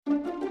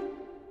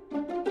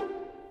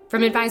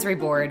From Advisory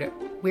Board,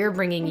 we're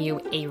bringing you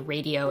a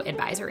radio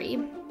advisory.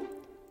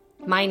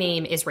 My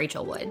name is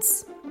Rachel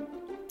Woods.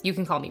 You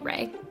can call me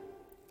Ray.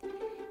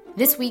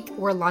 This week,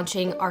 we're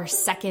launching our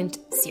second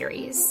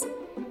series.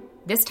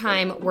 This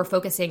time, we're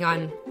focusing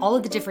on all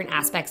of the different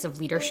aspects of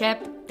leadership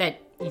that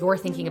you're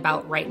thinking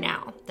about right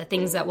now, the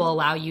things that will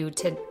allow you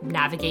to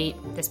navigate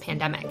this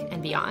pandemic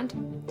and beyond.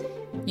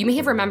 You may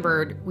have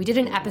remembered we did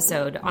an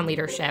episode on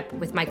leadership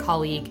with my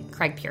colleague,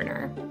 Craig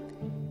Pierner.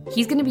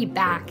 He's going to be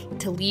back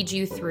to lead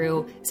you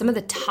through some of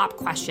the top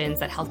questions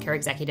that healthcare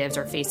executives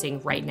are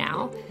facing right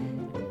now.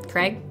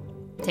 Craig,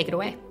 take it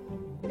away.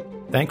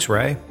 Thanks,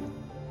 Ray.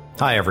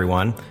 Hi,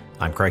 everyone.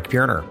 I'm Craig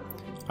Pierner.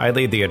 I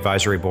lead the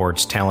Advisory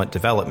Board's talent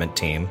development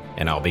team,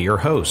 and I'll be your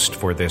host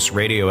for this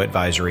radio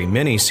advisory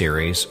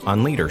mini-series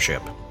on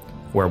leadership,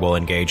 where we'll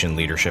engage in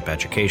leadership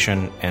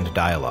education and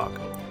dialogue.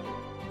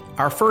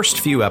 Our first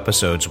few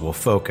episodes will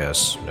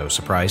focus, no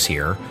surprise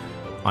here,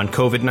 on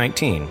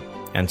COVID-19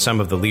 and some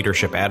of the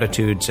leadership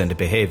attitudes and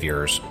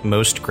behaviors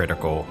most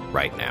critical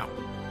right now.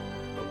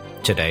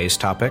 Today's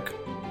topic,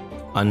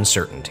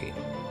 uncertainty.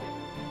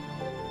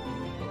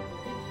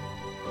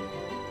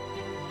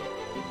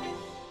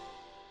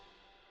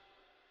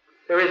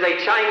 There is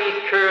a Chinese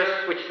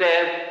curse which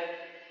says,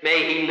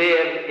 "May he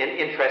live in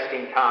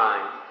interesting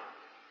times."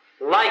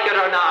 Like it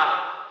or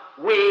not,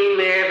 we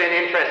live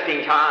in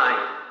interesting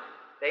times.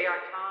 They are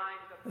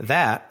times.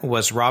 That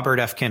was Robert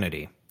F.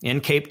 Kennedy in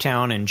Cape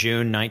Town in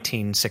June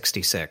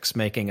 1966,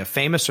 making a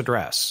famous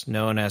address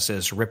known as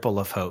his Ripple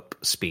of Hope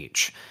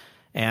speech.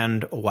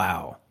 And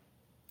wow,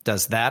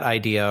 does that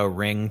idea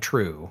ring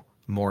true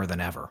more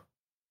than ever?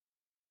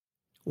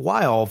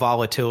 While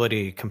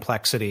volatility,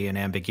 complexity, and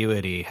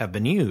ambiguity have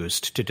been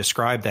used to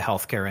describe the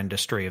healthcare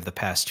industry of the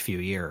past few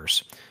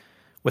years,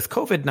 with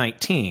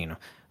COVID-19,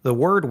 the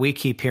word we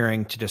keep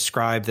hearing to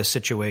describe the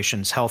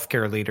situations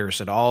healthcare leaders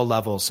at all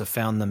levels have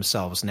found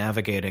themselves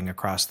navigating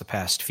across the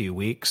past few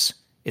weeks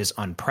is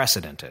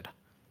unprecedented.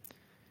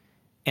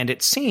 And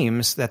it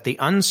seems that the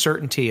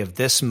uncertainty of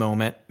this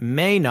moment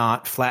may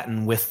not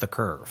flatten with the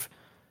curve.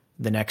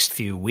 The next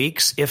few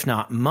weeks, if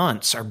not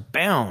months, are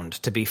bound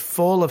to be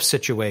full of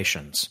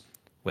situations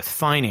with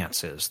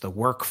finances, the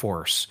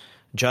workforce,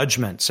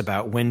 judgments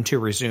about when to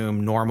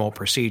resume normal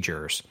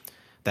procedures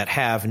that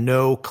have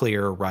no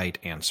clear right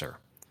answer.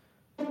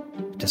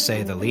 To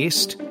say the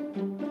least,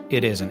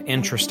 it is an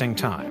interesting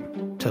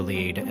time to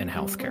lead in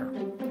healthcare.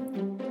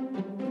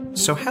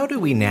 So how do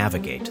we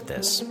navigate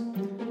this?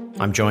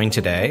 I'm joined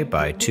today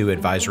by two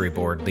Advisory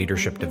Board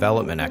leadership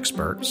development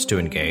experts to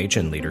engage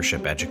in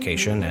leadership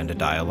education and a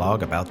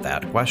dialogue about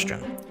that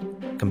question.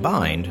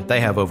 Combined,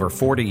 they have over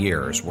 40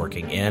 years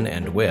working in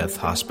and with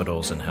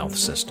hospitals and health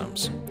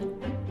systems.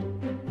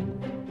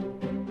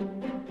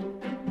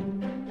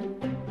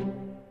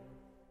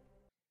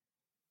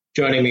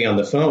 Joining me on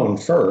the phone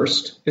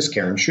first is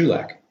Karen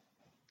Schulak.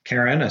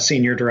 Karen, a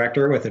senior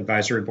director with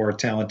Advisory Board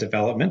Talent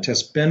Development,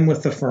 has been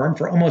with the firm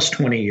for almost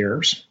 20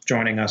 years,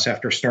 joining us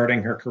after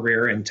starting her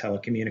career in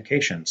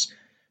telecommunications.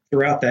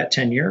 Throughout that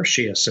tenure,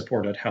 she has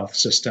supported health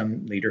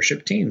system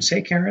leadership teams.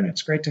 Hey, Karen,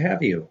 it's great to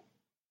have you.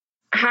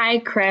 Hi,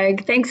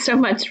 Craig. Thanks so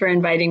much for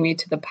inviting me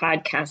to the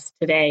podcast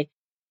today.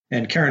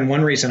 And Karen,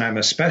 one reason I'm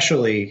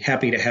especially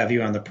happy to have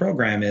you on the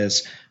program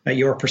is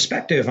your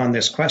perspective on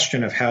this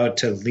question of how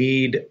to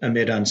lead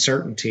amid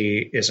uncertainty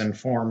is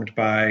informed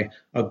by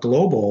a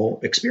global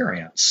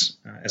experience.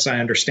 As I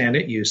understand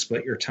it, you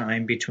split your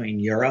time between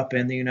Europe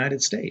and the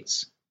United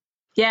States.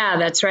 Yeah,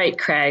 that's right,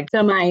 Craig.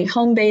 So my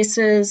home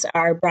bases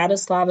are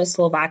Bratislava,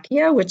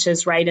 Slovakia, which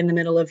is right in the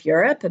middle of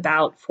Europe,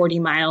 about 40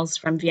 miles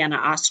from Vienna,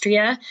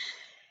 Austria.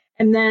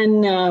 And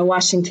then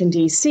Washington,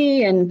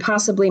 D.C., and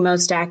possibly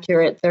most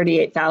accurate,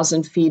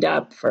 38,000 feet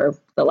up for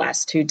the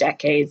last 2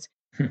 decades.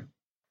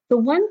 The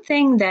one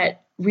thing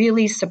that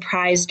really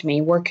surprised me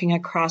working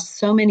across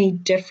so many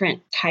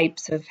different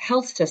types of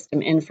health system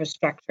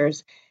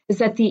infrastructures is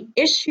that the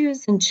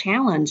issues and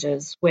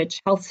challenges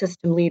which health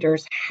system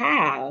leaders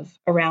have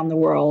around the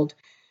world,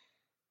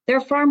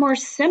 they're far more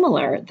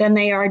similar than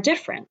they are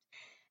different.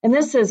 And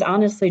this has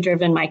honestly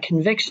driven my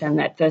conviction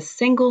that the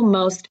single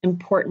most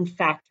important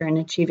factor in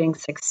achieving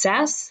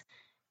success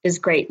is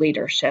great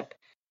leadership.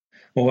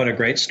 Well, what a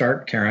great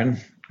start, Karen,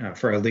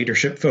 for a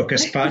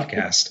leadership-focused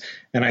podcast.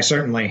 And I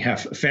certainly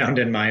have found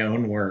in my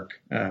own work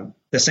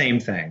the same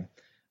thing,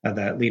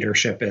 that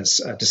leadership is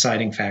a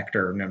deciding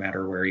factor no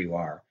matter where you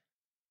are.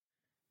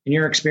 In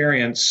your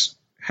experience,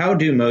 how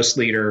do most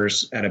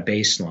leaders at a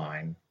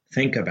baseline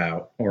think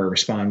about or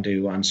respond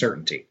to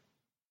uncertainty?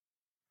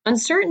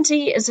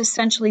 Uncertainty is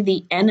essentially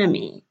the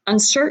enemy.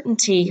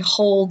 Uncertainty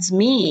holds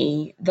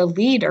me, the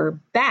leader,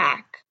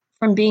 back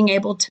from being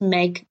able to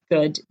make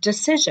good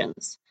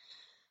decisions.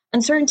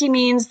 Uncertainty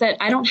means that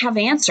I don't have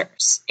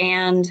answers,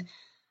 and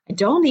I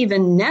don't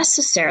even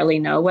necessarily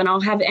know when I'll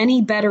have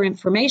any better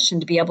information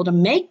to be able to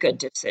make good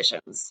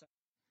decisions.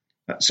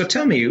 So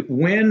tell me,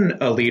 when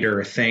a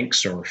leader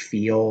thinks or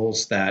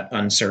feels that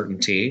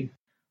uncertainty,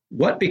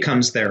 what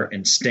becomes their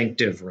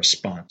instinctive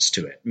response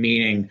to it?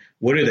 Meaning,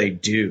 what do they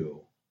do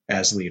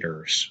as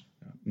leaders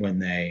when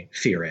they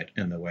fear it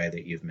in the way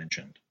that you've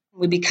mentioned?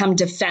 We become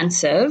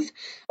defensive,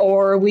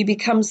 or we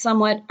become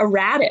somewhat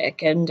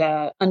erratic and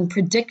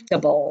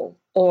unpredictable,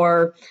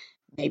 or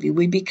maybe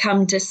we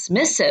become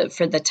dismissive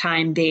for the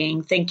time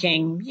being,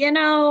 thinking,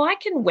 I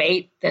can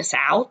wait this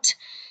out.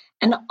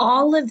 And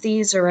all of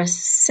these are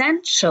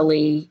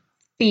essentially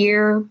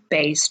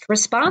fear-based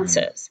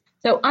responses.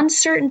 So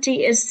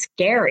uncertainty is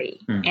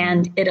scary,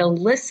 and it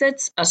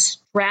elicits a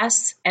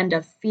stress and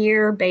a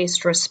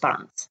fear-based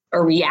response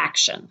or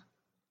reaction.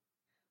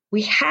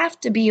 We have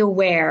to be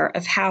aware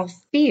of how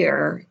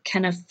fear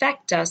can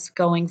affect us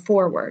going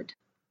forward.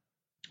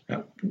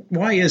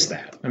 Why is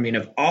that? I mean,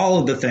 of all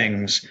of the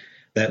things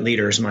that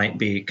leaders might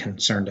be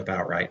concerned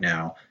about right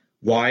now,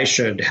 why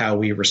should how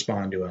we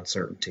respond to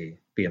uncertainty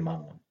be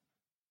among them?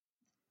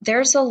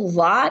 There's a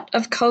lot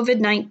of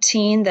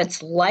COVID-19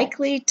 that's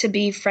likely to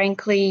be,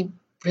 frankly,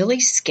 really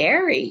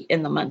scary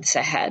in the months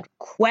ahead.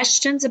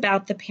 Questions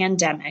about the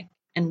pandemic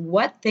and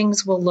what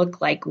things will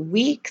look like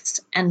weeks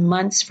and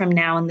months from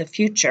now in the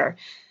future.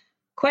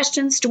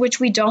 Questions to which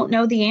we don't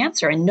know the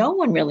answer, and no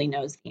one really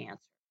knows the answer.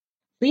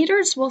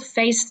 Leaders will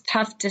face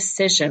tough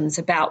decisions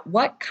about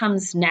what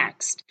comes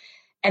next,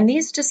 and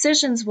these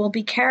decisions will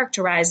be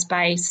characterized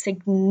by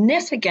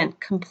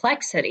significant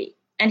complexity.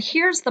 And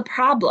here's the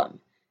problem.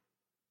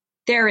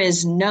 There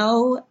is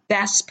no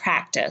best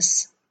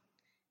practice,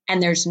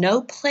 and there's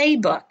no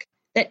playbook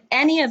that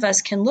any of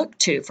us can look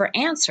to for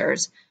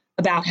answers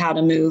about how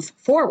to move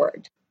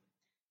forward.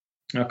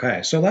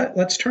 Okay, so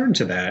let's turn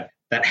to that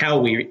how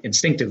we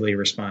instinctively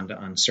respond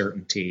to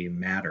uncertainty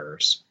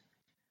matters.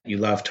 You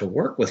love to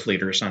work with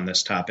leaders on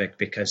this topic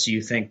because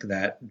you think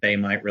that they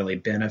might really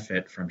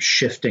benefit from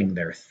shifting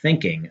their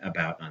thinking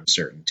about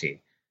uncertainty.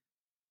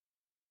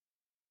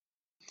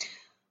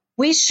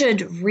 We should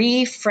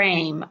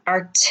reframe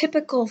our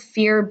typical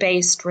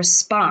fear-based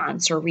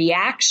response or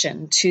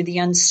reaction to the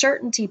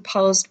uncertainty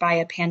posed by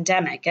a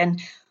pandemic, and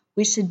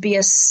we should be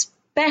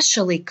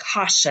especially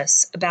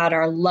cautious about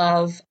our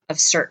love of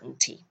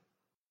certainty.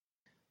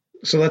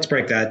 So let's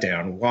break that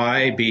down.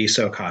 Why be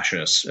so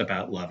cautious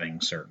about loving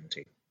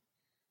certainty?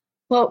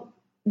 Well,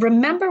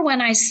 remember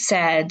when I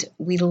said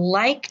we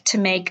like to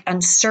make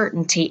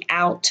uncertainty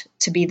out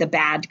to be the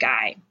bad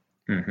guy?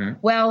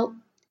 Well,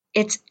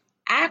 it's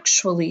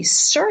actually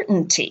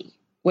certainty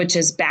which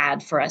is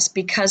bad for us,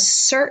 because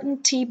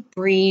certainty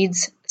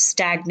breeds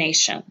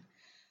stagnation.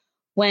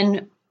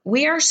 When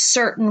we are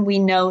certain we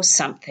know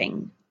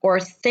something or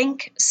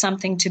think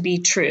something to be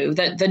true,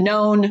 the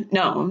known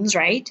knowns,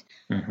 right?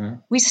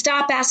 We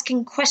stop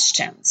asking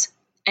questions.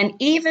 And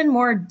even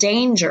more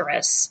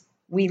dangerous,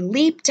 we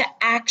leap to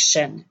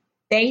action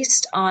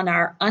based on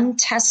our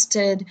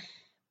untested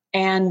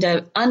and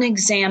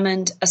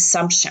unexamined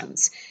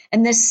assumptions.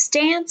 And this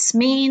stance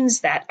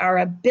means that our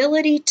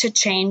ability to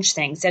change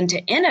things and to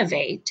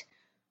innovate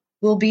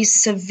will be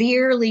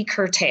severely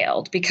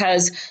curtailed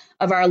because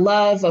of our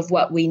love of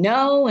what we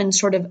know and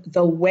sort of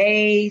the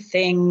way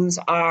things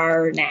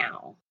are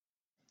now.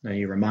 Now,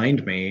 you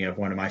remind me of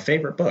one of my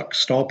favorite books,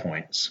 Stall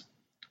Points.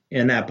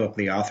 In that book,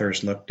 the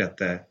authors looked at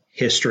the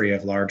history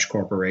of large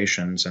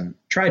corporations and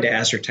tried to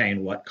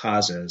ascertain what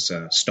causes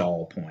a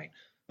stall point,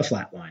 a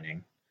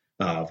flatlining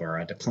of or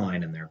a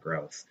decline in their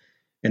growth.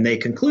 And they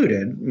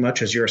concluded,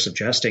 much as you're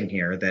suggesting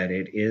here, that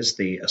it is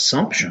the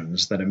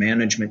assumptions that a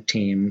management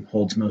team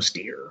holds most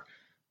dear,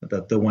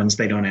 the ones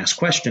they don't ask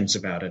questions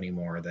about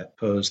anymore, that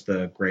pose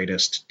the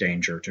greatest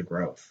danger to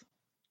growth.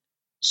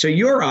 So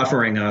you're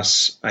offering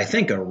us, I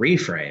think, a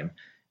reframe.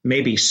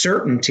 Maybe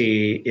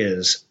certainty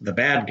is the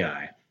bad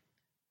guy.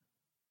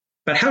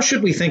 But how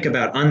should we think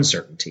about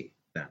uncertainty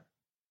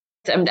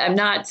then? I'm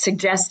not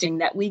suggesting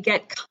that we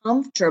get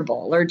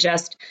comfortable or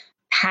just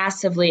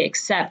passively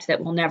accept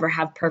that we'll never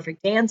have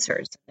perfect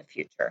answers in the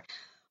future.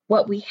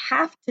 What we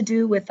have to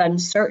do with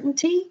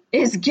uncertainty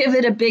is give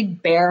it a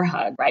big bear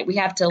hug, right? We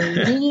have to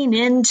lean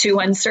into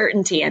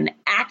uncertainty and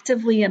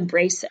actively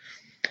embrace it.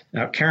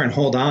 Now, Karen,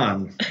 hold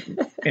on.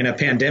 In a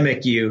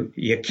pandemic, you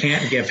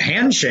can't give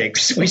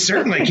handshakes. We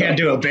certainly can't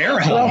do a bear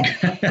hug.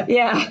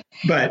 Yeah.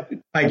 But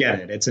I get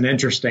it. It's an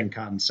interesting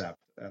concept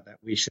that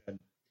we should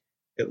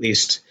at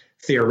least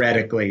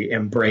theoretically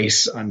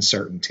embrace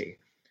uncertainty.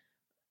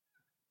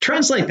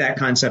 Translate that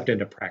concept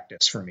into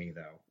practice for me,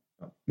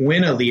 though.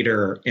 When a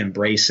leader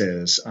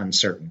embraces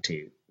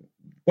uncertainty,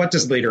 what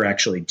does the leader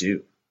actually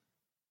do?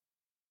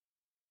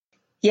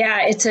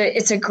 Yeah,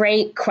 it's a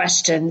great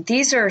question.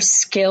 These are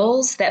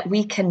skills that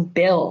we can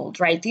build,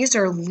 right? These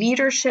are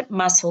leadership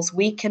muscles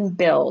we can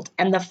build.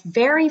 And the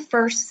very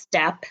first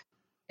step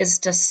is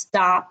to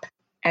stop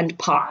and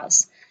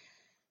pause.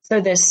 So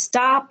this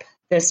stop,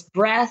 this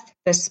breath,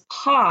 this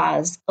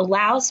pause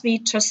allows me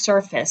to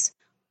surface,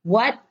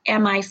 what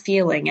am I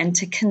feeling? And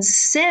to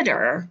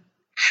consider,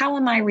 how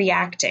am I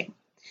reacting?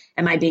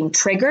 Am I being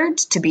triggered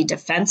to be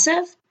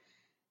defensive?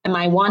 Am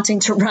I wanting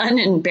to run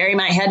and bury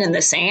my head in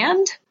the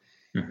sand?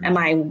 Am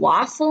I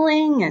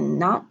waffling and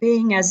not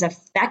being as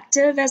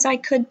effective as I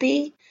could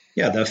be?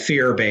 Yeah, the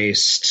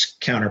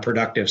fear-based,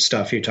 counterproductive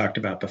stuff you talked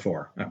about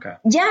before. Okay.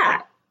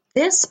 Yeah,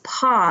 this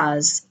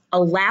pause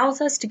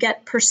allows us to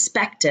get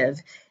perspective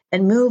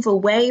and move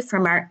away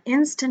from our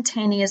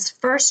instantaneous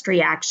first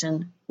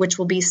reaction, which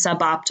will be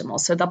suboptimal.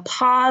 So the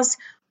pause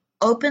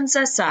opens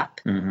us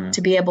up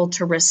to be able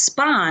to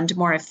respond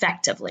more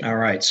effectively. All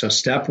right. So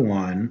step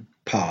one,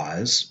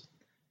 pause.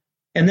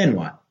 And then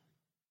what?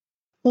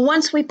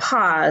 Once we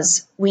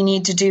pause, we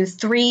need to do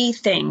three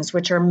things,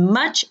 which are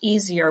much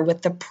easier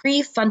with the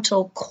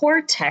prefrontal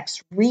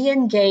cortex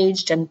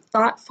re-engaged and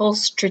thoughtful,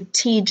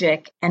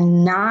 strategic,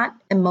 and not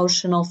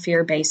emotional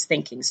fear-based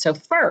thinking. So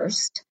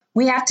first,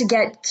 we have to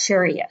get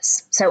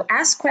curious. So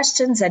ask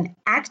questions and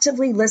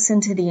actively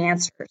listen to the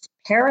answers.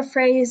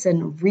 Paraphrase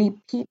and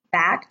repeat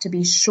back to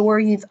be sure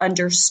you've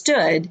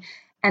understood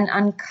and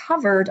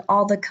uncovered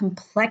all the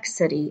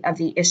complexity of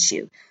the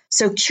issue.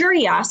 So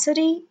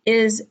curiosity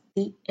is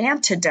the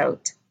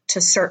antidote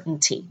to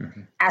certainty.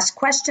 Ask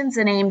questions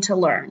and aim to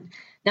learn.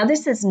 Now,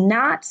 this is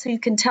not so you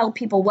can tell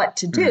people what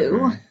to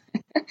do,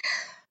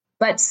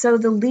 but so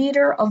the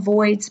leader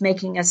avoids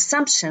making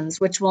assumptions,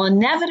 which will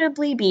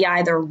inevitably be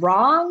either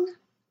wrong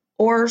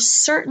or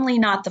certainly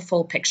not the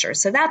full picture.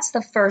 So that's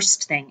the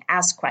first thing,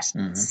 ask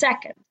questions.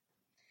 Second,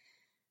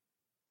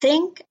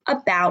 think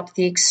about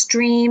the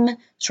extreme,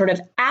 sort of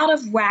out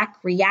of whack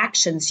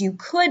reactions you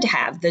could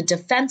have, the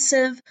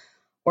defensive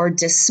or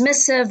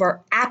dismissive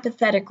or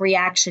apathetic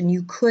reaction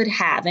you could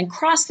have, and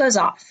cross those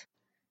off.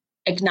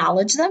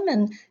 Acknowledge them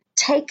and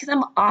take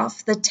them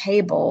off the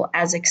table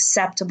as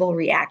acceptable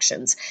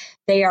reactions.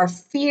 They are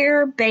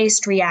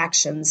fear-based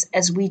reactions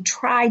as we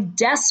try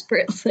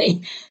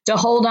desperately to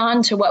hold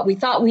on to what we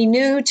thought we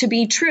knew to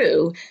be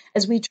true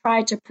as we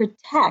try to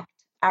protect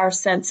our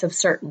sense of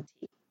certainty.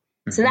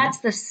 So that's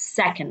the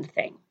second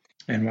thing.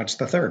 And what's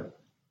the third?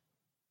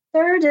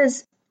 Third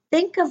is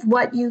think of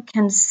what you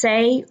can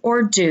say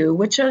or do,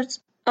 which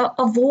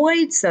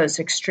avoids those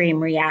extreme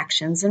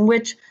reactions and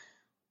which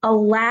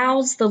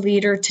allows the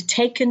leader to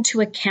take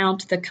into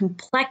account the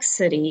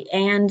complexity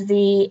and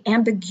the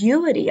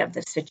ambiguity of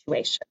the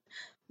situation.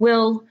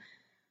 Will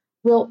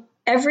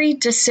every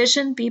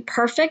decision be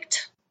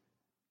perfect?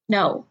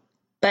 No,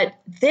 but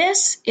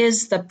this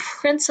is the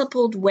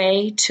principled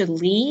way to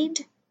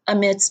lead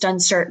amidst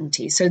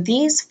uncertainty. So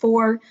these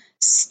 4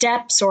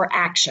 steps or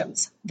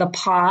actions: the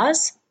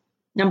pause,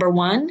 number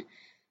 1.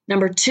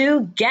 Number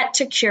 2, get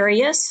to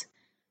curious.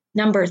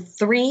 Number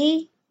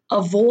 3,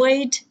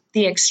 avoid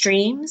the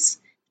extremes.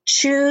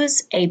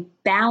 Choose a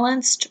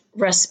balanced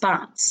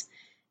response.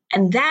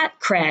 And that,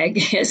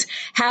 Craig, is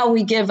how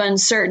we give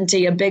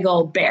uncertainty a big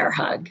old bear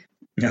hug.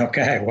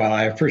 Okay. Well,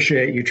 I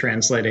appreciate you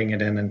translating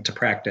it into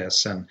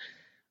practice. And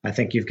I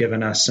think you've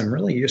given us some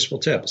really useful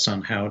tips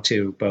on how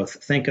to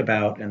both think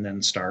about and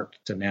then start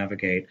to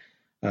navigate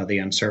the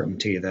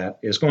uncertainty that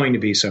is going to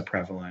be so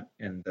prevalent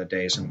in the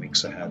days and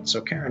weeks ahead.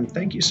 So, Karen,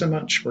 thank you so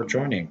much for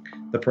joining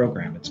the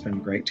program. It's been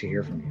great to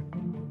hear from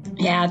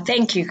you. Yeah,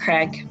 thank you,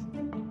 Craig.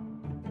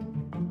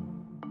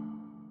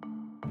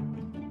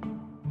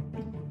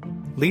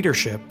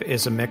 Leadership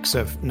is a mix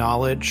of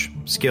knowledge,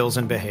 skills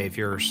and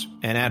behaviors,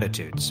 and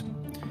attitudes.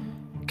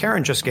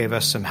 Karen just gave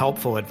us some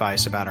helpful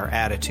advice about our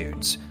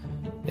attitudes.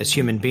 As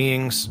human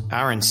beings,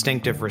 our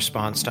instinctive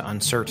response to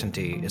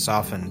uncertainty is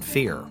often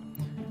fear.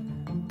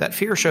 That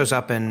fear shows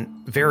up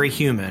in very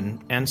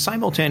human and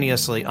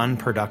simultaneously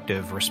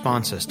unproductive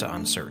responses to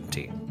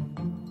uncertainty.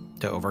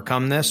 To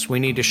overcome this, we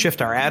need to shift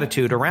our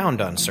attitude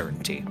around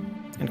uncertainty.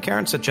 And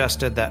Karen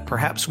suggested that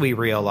perhaps we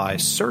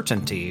realize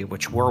certainty,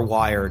 which we're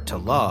wired to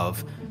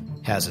love,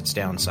 has its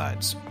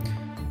downsides.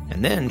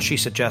 And then she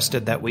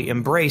suggested that we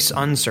embrace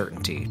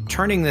uncertainty,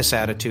 turning this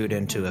attitude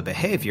into a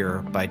behavior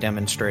by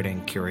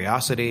demonstrating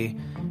curiosity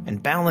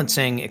and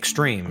balancing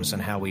extremes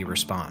in how we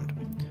respond.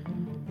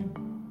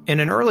 In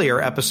an earlier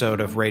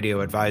episode of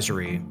Radio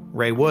Advisory,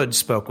 Ray Woods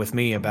spoke with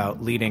me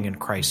about leading in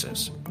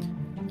crisis.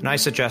 And I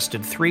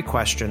suggested 3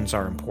 questions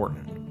are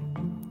important.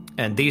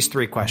 And these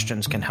 3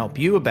 questions can help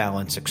you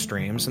balance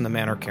extremes in the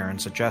manner Karen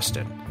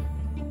suggested.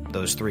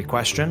 Those 3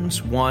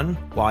 questions: 1,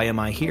 why am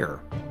I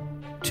here?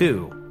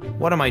 2,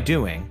 what am I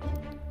doing?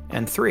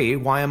 And 3,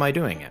 why am I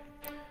doing it?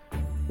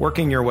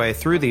 Working your way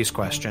through these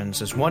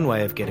questions is one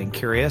way of getting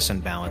curious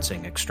and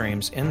balancing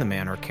extremes in the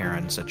manner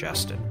Karen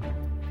suggested.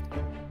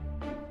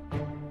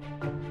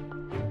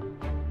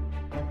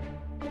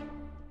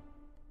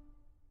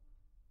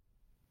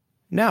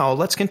 Now,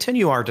 let's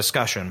continue our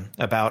discussion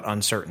about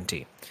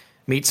uncertainty.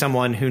 Meet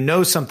someone who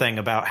knows something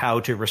about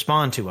how to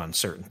respond to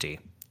uncertainty.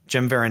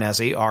 Jim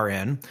Veronesi,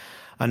 RN,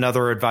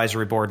 another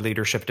advisory board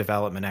leadership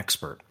development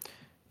expert.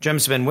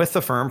 Jim's been with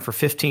the firm for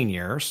 15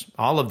 years,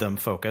 all of them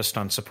focused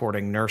on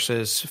supporting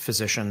nurses,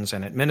 physicians,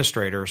 and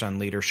administrators on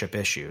leadership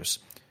issues.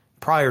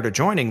 Prior to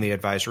joining the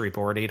advisory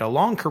board, he had a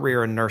long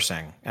career in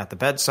nursing, at the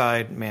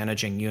bedside,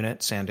 managing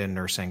units, and in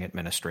nursing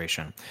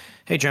administration.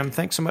 Hey, Jim,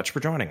 thanks so much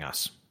for joining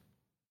us.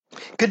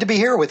 Good to be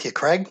here with you,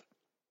 Craig.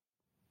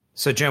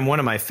 So, Jim, one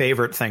of my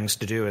favorite things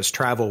to do is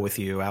travel with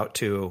you out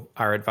to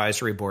our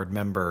advisory board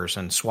members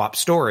and swap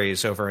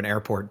stories over an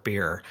airport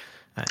beer.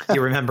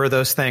 You remember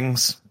those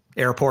things?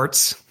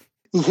 Airports?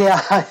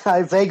 Yeah,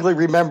 I vaguely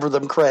remember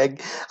them,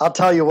 Craig. I'll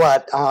tell you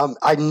what,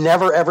 I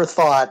never ever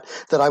thought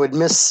that I would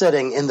miss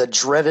sitting in the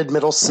dreaded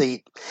middle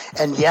seat.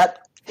 And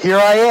yet, here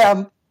I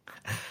am.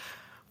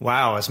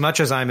 Wow, as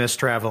much as I miss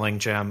traveling,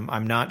 Jim,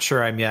 I'm not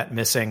sure I'm yet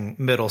missing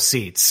middle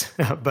seats,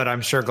 but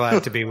I'm sure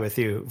glad to be with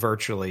you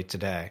virtually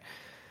today.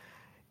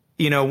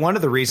 You know, one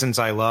of the reasons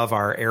I love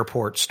our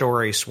airport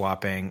story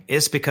swapping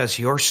is because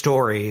your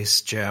stories,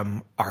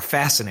 Jim, are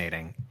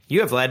fascinating. You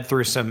have led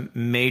through some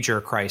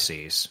major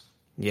crises.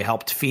 You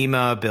helped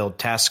FEMA build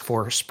task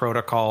force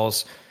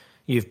protocols.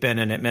 You've been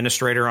an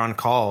administrator on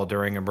call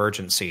during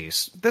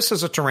emergencies. This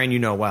is a terrain you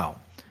know well.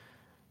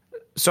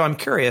 So I'm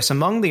curious,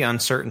 among the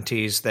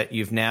uncertainties that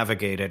you've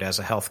navigated as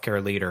a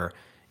healthcare leader,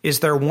 is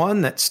there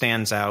one that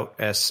stands out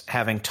as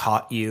having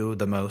taught you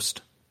the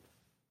most?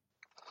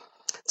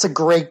 It's a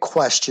great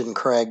question,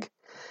 Craig.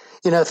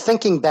 You know,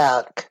 thinking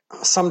back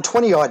some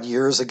 20 odd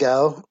years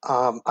ago,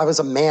 I was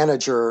a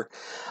manager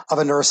of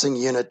a nursing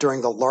unit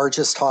during the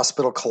largest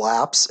hospital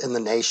collapse in the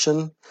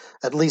nation,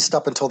 at least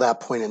up until that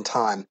point in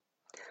time.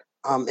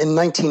 In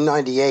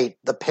 1998,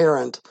 the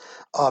parent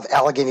of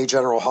Allegheny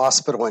General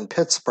Hospital in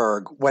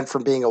Pittsburgh went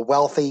from being a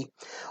wealthy,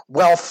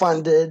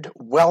 well-funded,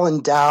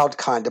 well-endowed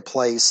kind of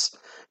place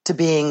to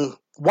being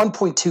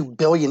 $1.2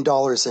 billion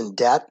in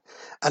debt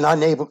and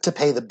unable to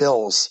pay the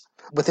bills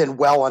within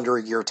well under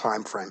a year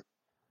time frame.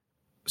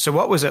 So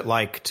what was it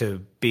like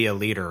to be a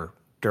leader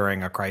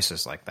during a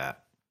crisis like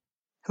that?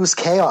 It was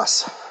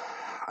chaos.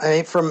 I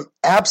mean, from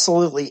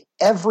absolutely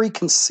every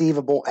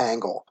conceivable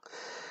angle.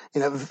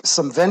 You know,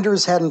 some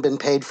vendors hadn't been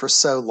paid for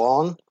so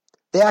long,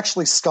 they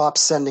actually stopped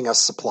sending us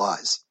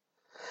supplies.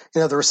 You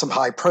know, there were some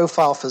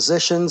high-profile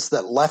physicians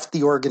that left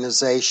the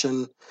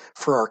organization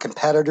for our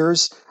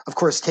competitors, of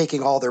course,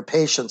 taking all their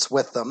patients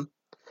with them.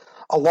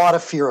 A lot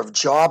of fear of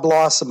job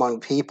loss among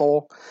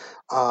people,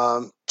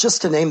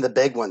 just to name the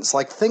big ones,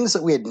 like things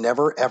that we had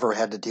never, ever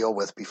had to deal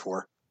with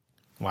before.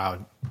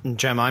 Wow.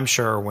 Jim, I'm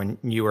sure when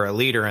you were a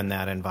leader in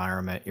that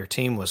environment, your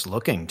team was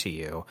looking to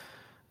you,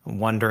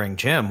 wondering,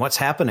 Jim, what's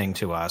happening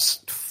to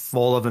us?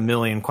 Full of a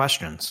million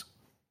questions.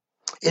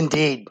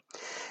 Indeed.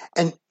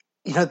 And,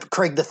 you know,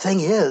 Craig, the thing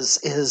is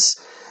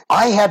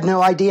I had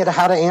no idea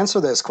how to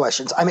answer those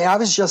questions. I mean, I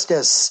was just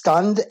as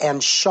stunned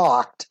and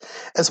shocked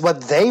as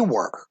what they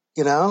were,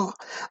 you know,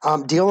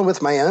 dealing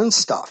with my own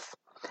stuff.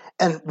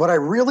 And what I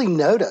really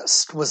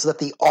noticed was that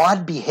the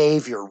odd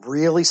behavior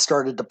really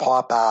started to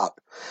pop out.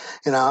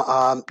 You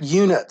know,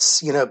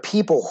 units, you know,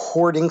 people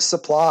hoarding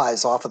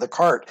supplies off of the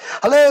cart.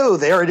 Hello,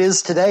 there it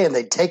is today. And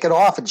they'd take it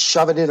off and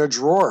shove it in a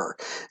drawer,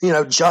 you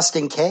know, just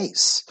in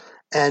case.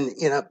 And,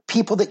 you know,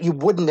 people that you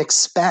wouldn't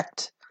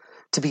expect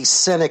to be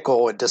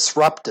cynical and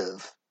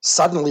disruptive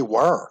suddenly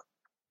were.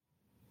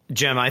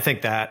 Jim, I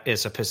think that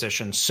is a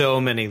position so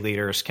many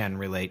leaders can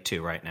relate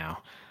to right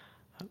now.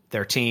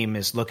 Their team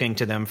is looking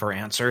to them for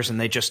answers,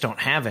 and they just don't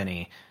have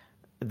any.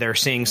 They're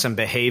seeing some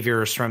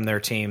behaviors from their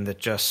team that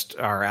just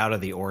are out of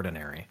the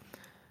ordinary.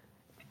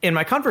 In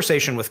my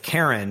conversation with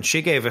Karen,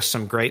 she gave us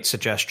some great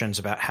suggestions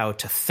about how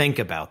to think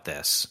about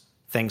this.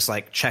 Things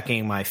like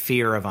checking my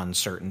fear of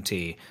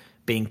uncertainty,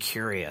 being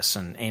curious,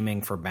 and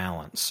aiming for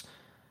balance.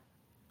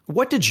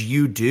 What did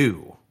you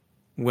do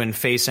when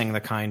facing the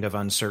kind of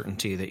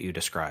uncertainty that you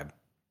describe?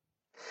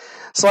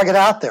 So I got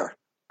out there.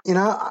 You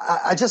know,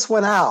 I just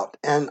went out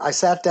and I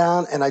sat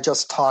down and I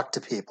just talked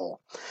to people.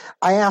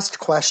 I asked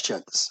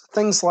questions,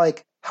 things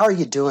like, how are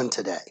you doing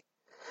today?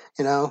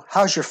 You know,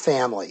 how's your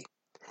family?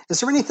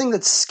 Is there anything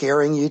that's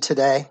scaring you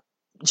today?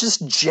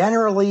 Just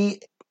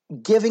generally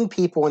giving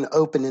people an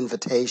open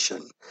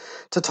invitation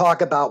to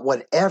talk about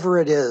whatever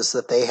it is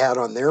that they had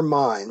on their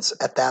minds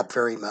at that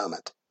very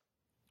moment.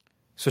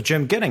 So,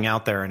 Jim, getting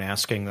out there and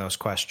asking those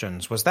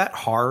questions, was that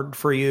hard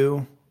for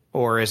you,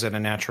 or is it a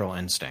natural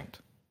instinct?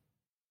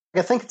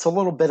 I think it's a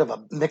little bit of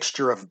a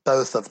mixture of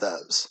both of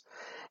those.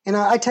 You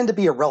know, I tend to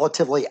be a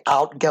relatively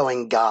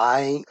outgoing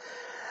guy,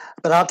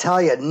 but I'll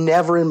tell you,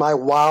 never in my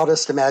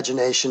wildest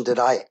imagination did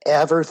I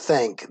ever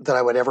think that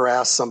I would ever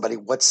ask somebody,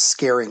 what's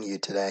scaring you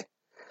today?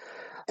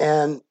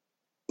 And,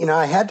 you know,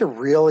 I had to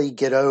really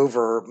get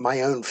over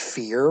my own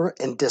fear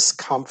and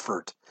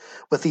discomfort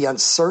with the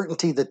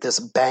uncertainty that this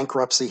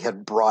bankruptcy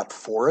had brought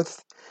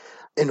forth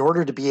in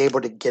order to be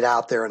able to get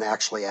out there and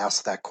actually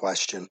ask that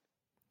question.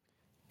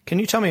 Can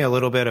you tell me a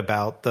little bit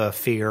about the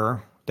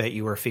fear that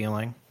you were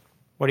feeling?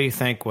 What do you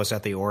think was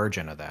at the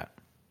origin of that?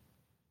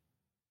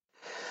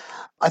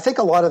 I think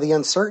a lot of the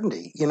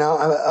uncertainty. You know,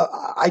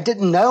 I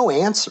didn't know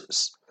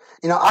answers.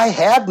 You know, I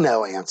had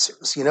no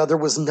answers. You know, there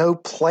was no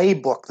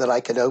playbook that I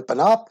could open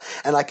up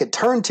and I could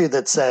turn to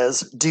that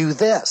says, do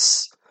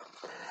this.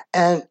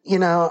 And, you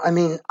know, I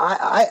mean,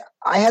 I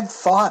had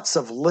thoughts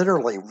of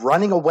literally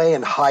running away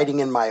and hiding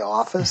in my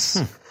office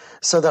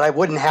so that I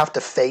wouldn't have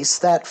to face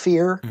that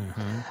fear.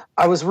 Mm-hmm.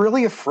 I was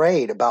really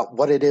afraid about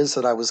what it is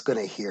that I was going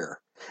to hear.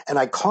 And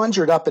I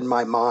conjured up in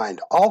my mind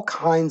all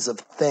kinds of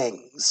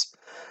things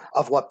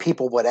of what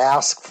people would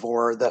ask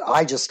for that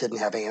I just didn't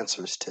have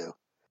answers to.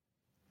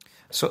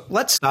 So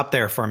let's stop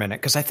there for a minute,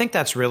 because I think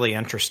that's really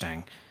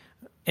interesting.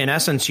 In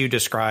essence, you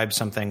described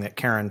something that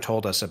Karen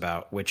told us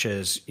about, which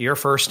is your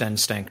first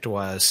instinct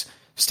was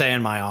stay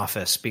in my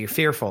office, be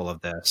fearful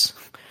of this.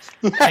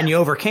 And you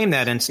overcame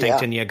that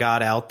instinct and you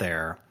got out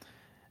there.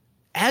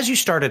 As you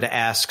started to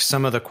ask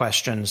some of the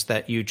questions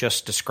that you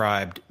just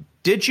described,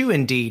 did you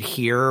indeed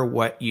hear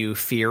what you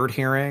feared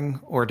hearing,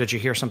 or did you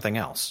hear something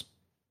else?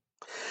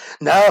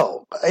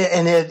 No,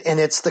 and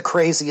it's the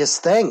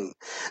craziest thing,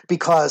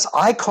 because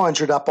I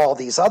conjured up all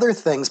these other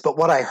things, but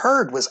what I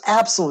heard was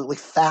absolutely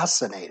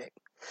fascinating.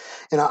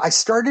 I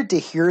started to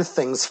hear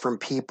things from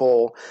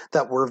people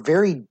that were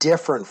very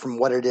different from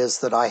what it is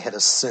that I had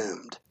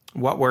assumed.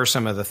 What were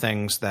some of the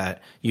things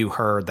that you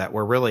heard that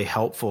were really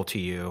helpful to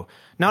you,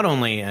 not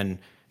only in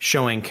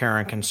showing care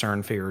and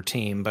concern for your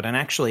team, but in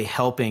actually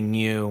helping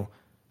you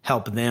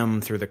help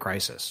them through the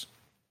crisis?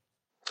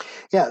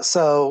 Yeah,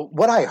 so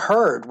what I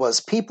heard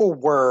was people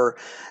were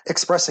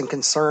expressing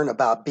concern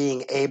about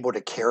being able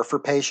to care for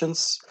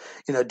patients.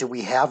 Do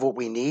we have what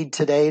we need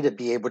today to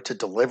be able to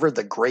deliver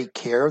the great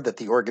care that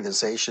the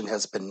organization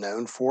has been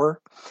known for?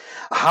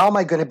 How am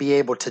I going to be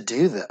able to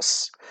do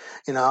this?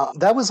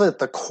 That was at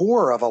the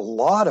core of a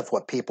lot of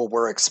what people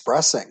were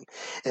expressing.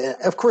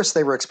 Of course,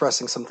 they were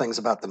expressing some things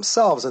about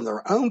themselves and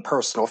their own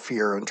personal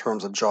fear in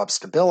terms of job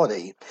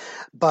stability,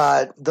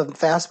 but the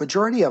vast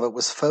majority of it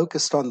was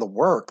focused on the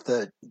work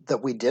that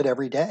we did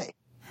every day.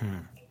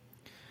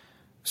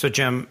 So,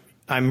 Jim,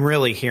 I'm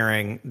really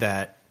hearing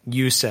that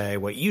you say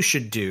what you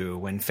should do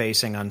when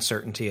facing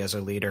uncertainty as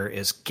a leader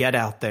is get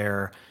out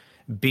there,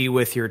 be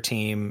with your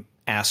team,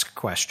 ask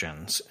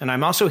questions. And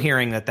I'm also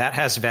hearing that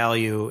has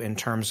value in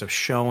terms of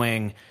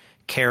showing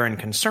care and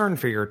concern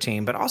for your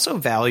team, but also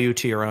value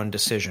to your own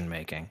decision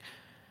making.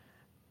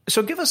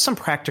 So give us some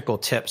practical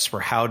tips for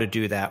how to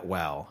do that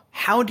well.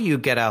 How do you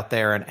get out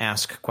there and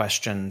ask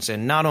questions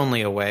in not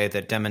only a way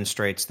that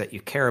demonstrates that you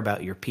care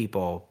about your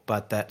people,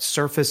 but that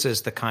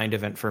surfaces the kind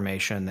of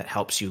information that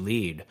helps you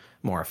lead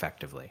more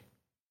effectively?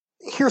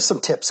 Here's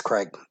some tips,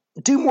 Craig.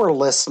 Do more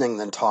listening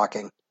than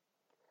talking.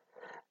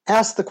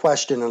 Ask the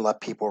question and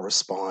let people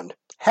respond.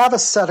 Have a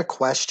set of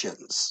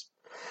questions,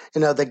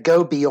 that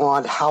go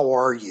beyond how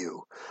are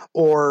you,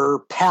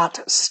 or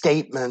pat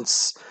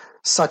statements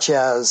such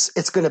as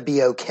it's going to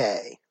be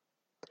okay.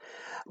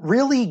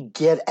 Really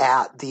get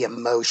at the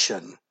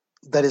emotion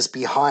that is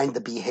behind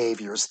the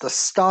behaviors, the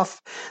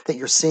stuff that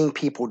you're seeing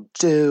people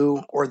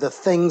do, or the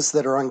things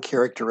that are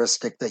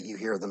uncharacteristic that you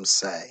hear them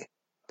say.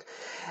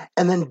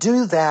 And then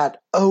do that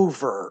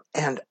over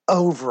and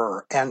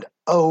over and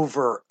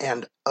over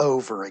and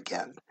over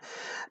again.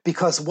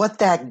 Because what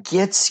that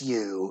gets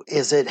you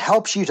is it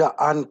helps you to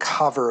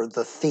uncover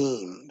the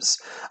themes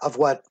of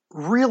what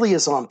really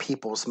is on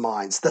people's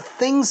minds, the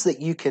things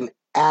that you can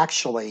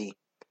actually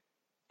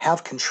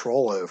have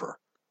control over,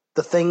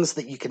 the things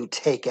that you can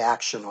take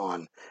action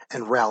on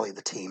and rally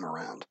the team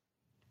around.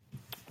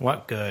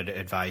 What good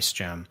advice,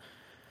 Jim.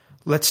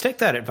 Let's take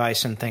that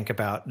advice and think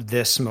about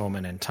this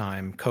moment in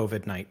time,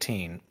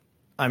 COVID-19.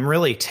 I'm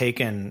really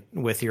taken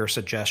with your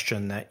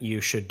suggestion that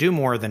you should do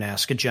more than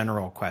ask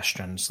general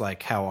questions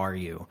like, how are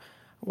you?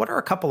 What are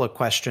a couple of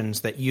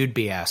questions that you'd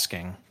be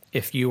asking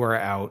if you were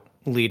out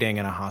leading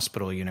in a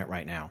hospital unit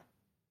right now?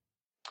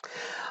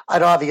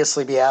 I'd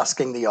obviously be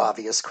asking the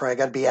obvious, Craig.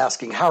 I'd be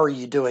asking, how are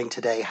you doing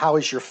today? How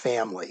is your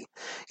family?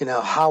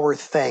 How are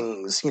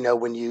things,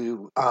 when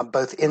you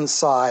both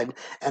inside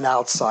and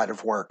outside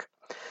of work?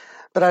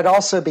 But I'd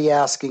also be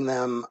asking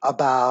them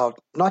about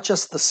not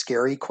just the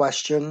scary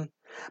question,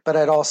 but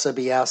I'd also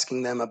be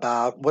asking them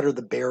about what are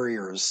the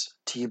barriers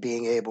to you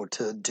being able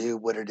to do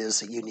what it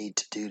is that you need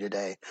to do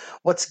today?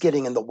 What's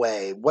getting in the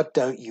way? What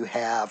don't you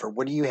have? Or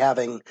what are you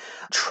having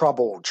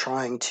trouble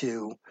trying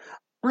to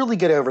really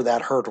get over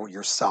that hurdle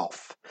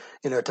yourself,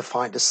 to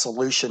find a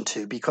solution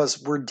to?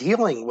 Because we're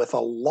dealing with a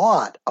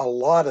lot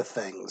of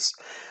things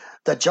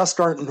that just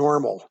aren't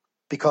normal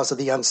because of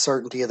the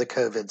uncertainty of the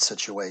COVID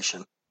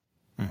situation.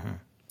 Mm-hmm.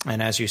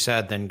 And as you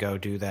said, then go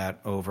do that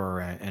over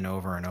and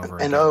over and over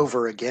again. And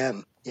over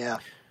again, yeah.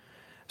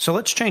 So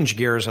let's change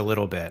gears a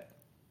little bit.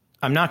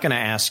 I'm not going to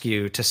ask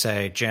you to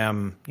say,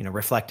 Jim,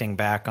 reflecting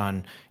back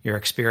on your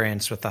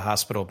experience with the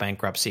hospital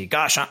bankruptcy,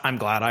 gosh, I'm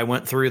glad I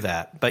went through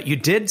that. But you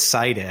did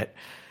cite it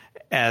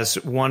as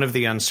one of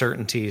the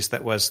uncertainties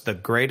that was the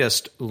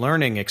greatest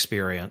learning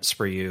experience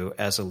for you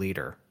as a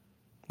leader.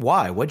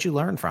 Why? What'd you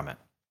learn from it?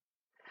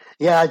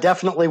 Yeah, I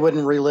definitely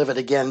wouldn't relive it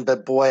again,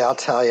 but boy, I'll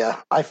tell you,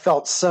 I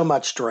felt so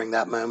much during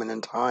that moment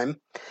in time.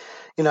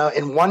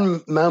 In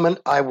one moment,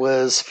 I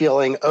was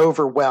feeling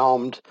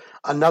overwhelmed,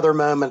 another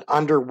moment,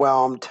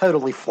 underwhelmed,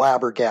 totally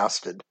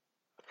flabbergasted.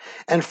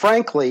 And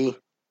frankly,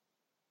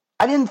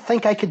 I didn't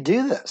think I could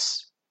do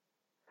this.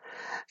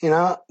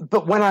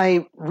 But when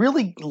I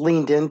really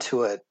leaned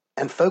into it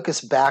and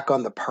focused back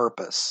on the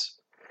purpose,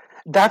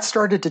 that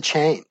started to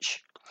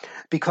change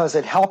because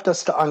it helped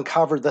us to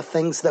uncover the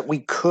things that we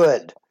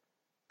could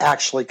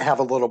actually have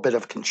a little bit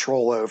of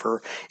control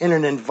over in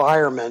an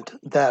environment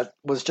that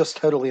was just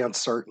totally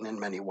uncertain in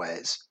many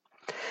ways.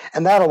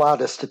 And that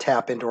allowed us to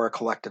tap into our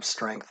collective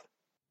strength.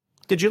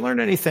 Did you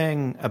learn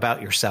anything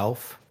about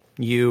yourself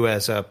You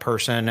as a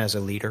person, as a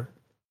leader?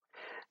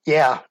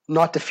 Yeah,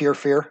 not to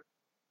fear.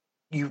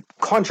 You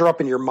conjure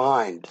up in your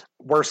mind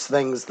worse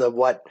things than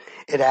what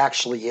it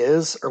actually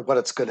is or what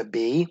it's going to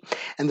be.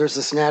 And there's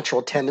this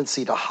natural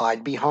tendency to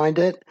hide behind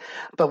it.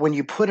 But when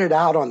you put it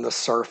out on the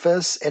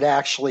surface, it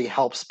actually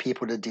helps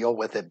people to deal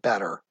with it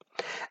better.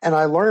 And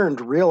I learned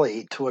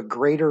really to a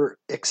greater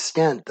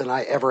extent than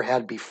I ever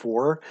had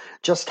before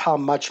just how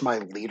much my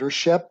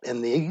leadership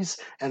in these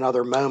and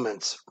other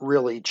moments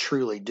really,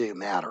 truly do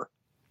matter.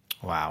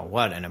 Wow,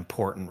 what an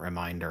important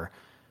reminder.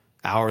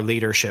 Our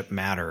leadership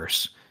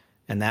matters.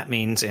 And that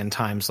means in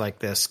times like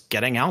this,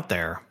 getting out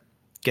there,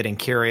 getting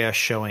curious,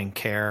 showing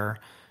care,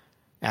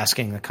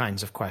 asking the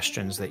kinds of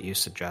questions that you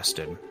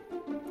suggested.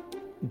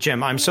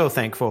 Jim, I'm so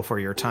thankful for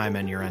your time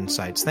and your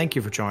insights. Thank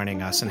you for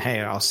joining us. And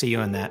hey, I'll see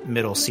you in that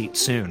middle seat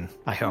soon,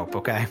 I hope,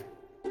 okay?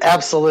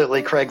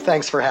 Absolutely, Craig.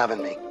 Thanks for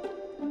having me.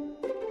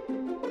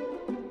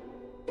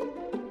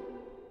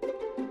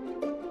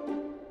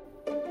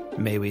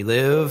 May we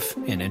live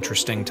in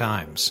interesting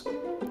times.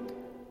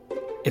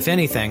 If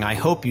anything, I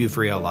hope you've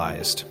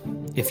realized,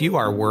 if you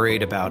are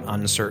worried about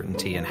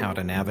uncertainty and how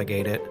to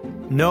navigate it,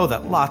 know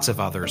that lots of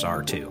others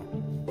are too.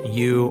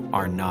 You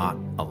are not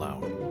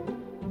alone.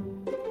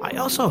 I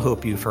also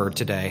hope you've heard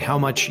today how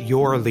much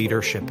your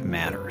leadership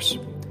matters.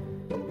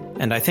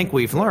 And I think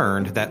we've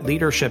learned that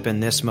leadership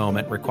in this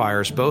moment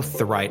requires both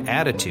the right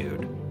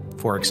attitude,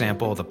 for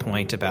example, the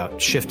point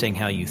about shifting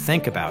how you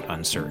think about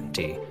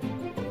uncertainty,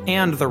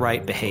 and the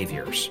right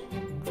behaviors,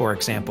 for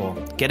example,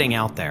 getting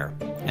out there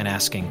and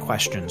asking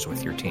questions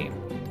with your team.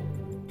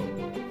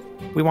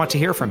 We want to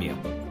hear from you.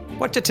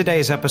 What did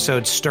today's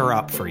episode stir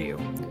up for you?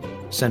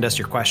 Send us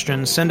your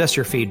questions, send us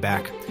your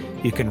feedback.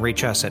 You can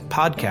reach us at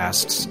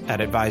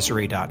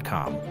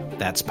podcasts@advisory.com.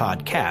 That's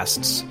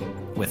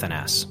podcasts with an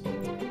S.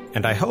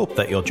 And I hope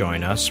that you'll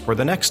join us for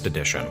the next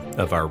edition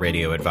of our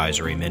Radio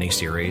Advisory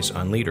mini-series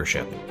on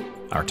leadership.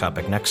 Our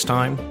topic next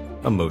time,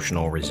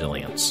 emotional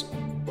resilience.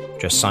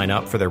 Just sign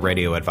up for the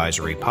Radio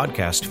Advisory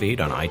podcast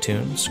feed on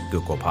iTunes,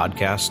 Google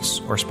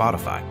Podcasts, or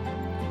Spotify.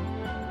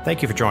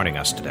 Thank you for joining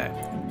us today.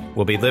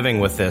 We'll be living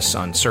with this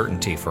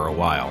uncertainty for a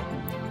while,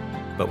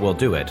 but we'll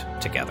do it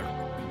together.